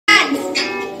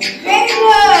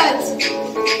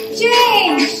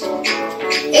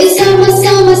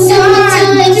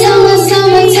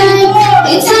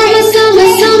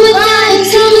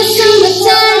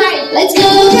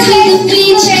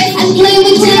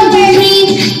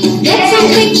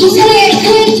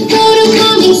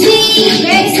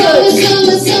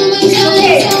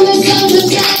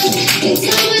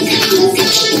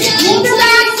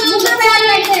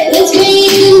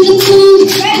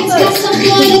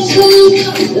cool.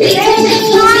 We can go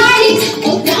right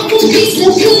around the piece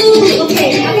of cool. Okay,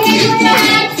 throw your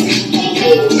hands.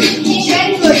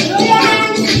 Very good. Throw your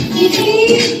hands.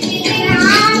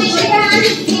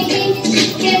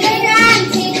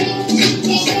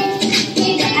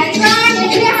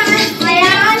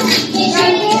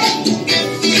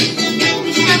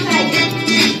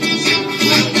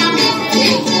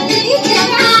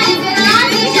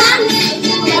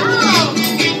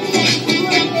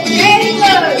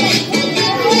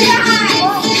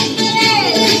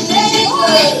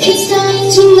 It's time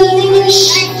to learn English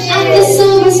at the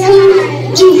summer school,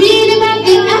 to read about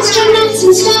the astronauts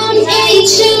and Stone Age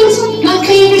shoes. My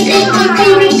favorite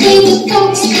play the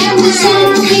folks and the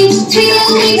song keeps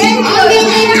thrilling. All your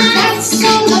hands, that's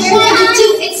so much fun to do.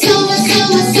 It's summer,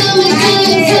 summer,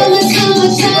 summertime, summer,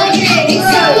 summertime. It's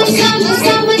summer, summer,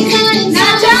 summertime,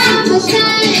 summer,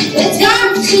 summertime. Let's go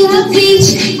to the beach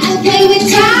and play with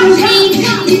tambourine.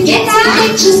 Get some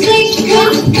pictures, take a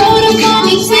photo for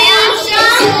me, please.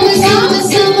 Summer, summer,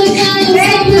 summertime,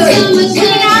 summer,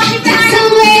 summertime,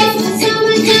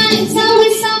 summertime, summer,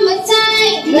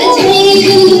 summertime. Let's play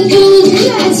in the pool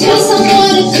and throw some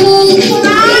water cool. Make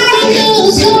a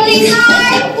little story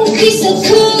time, we'll be so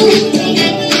cool.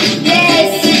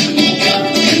 Yes.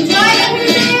 Enjoy the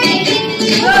music.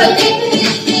 Good.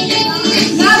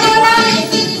 Now roll up.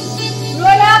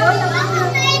 Roll up.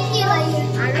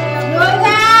 Roll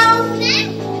down.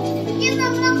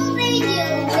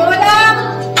 Roll up.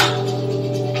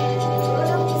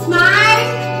 Smile.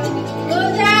 Roll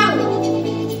down.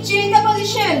 Change the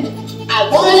position. I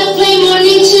wanna play more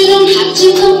nature, don't have to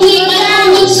complete my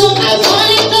homework. So I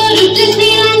wanna go to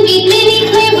Disneyland, meet Minnie,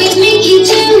 play with Mickey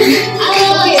too. I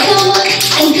love my summer,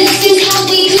 and this is how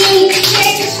we do.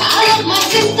 I love my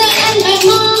sister and my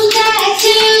mom, dad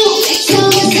too. It's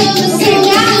summer, summer,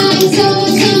 summertime,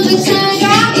 summer,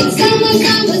 summertime. It's summer,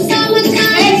 summer,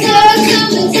 summertime, summer,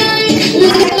 summertime.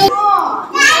 Let's go.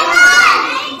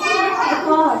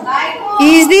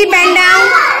 Easy, bend down.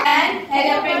 And head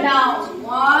up and down.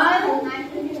 1,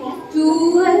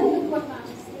 2,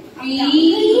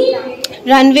 3,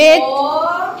 Run with.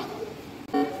 4,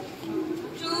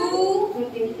 2,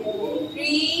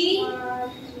 3,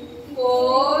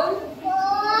 4,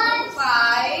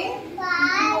 5,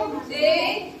 6.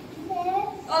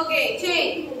 Okay,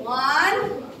 change. 1,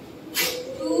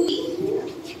 2,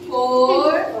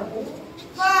 4,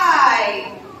 5.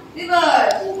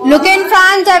 Reverse. Look in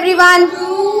front, everyone.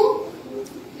 2,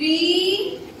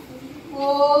 3,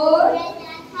 4,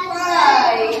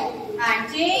 5. And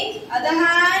change. Other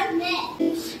hand.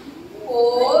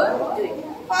 4,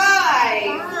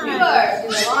 5. Reverse.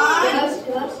 1,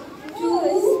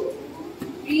 2,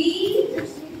 3,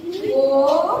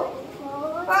 4,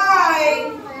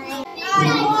 5.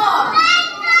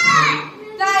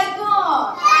 Taekwondo.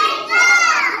 Taekwondo.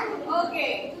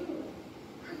 Okay.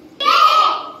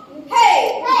 Hey!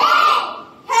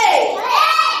 Hey!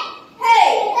 Hey!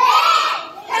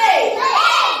 Hey!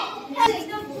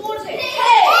 एकदम जोर से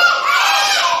hey!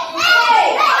 Hey!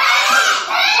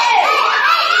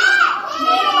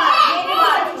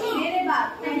 मेरे बात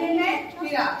पहले मैं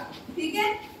फिर आप ठीक है?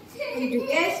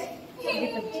 Yes.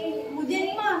 मुझे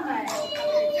नहीं मारना है.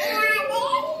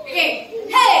 Hey!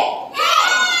 Hey!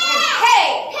 Hey!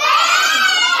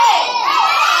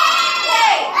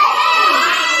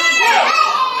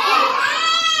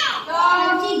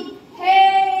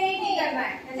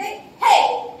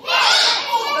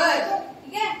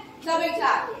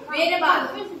 मेरे बाद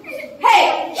हे हे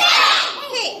हे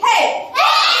हे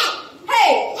हे हे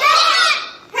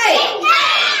हे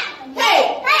हे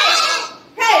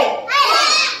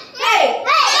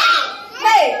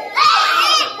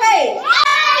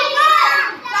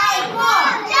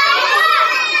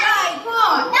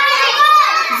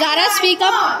Zara, speak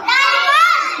up.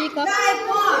 Speak up.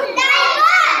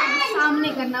 सामने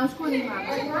करना, उसको नहीं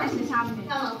मारना, ऐसे सामने.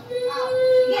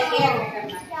 ये एयर में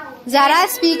करना. Zara,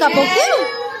 speak up, okay?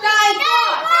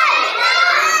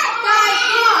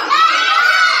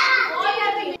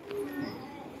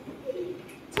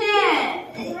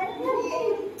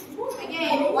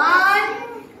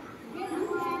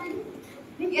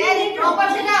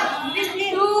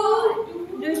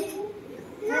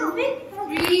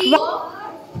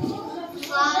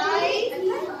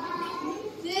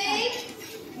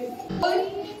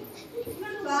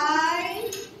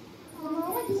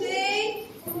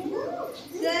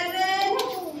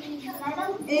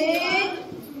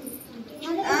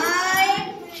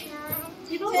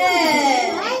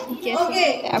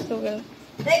 Okay.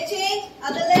 Leg change,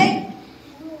 other leg.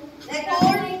 Leg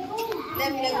hold.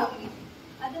 Left leg only.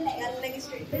 Other leg is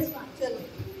straight. This one. Chalo.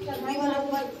 We want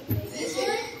to this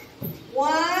way.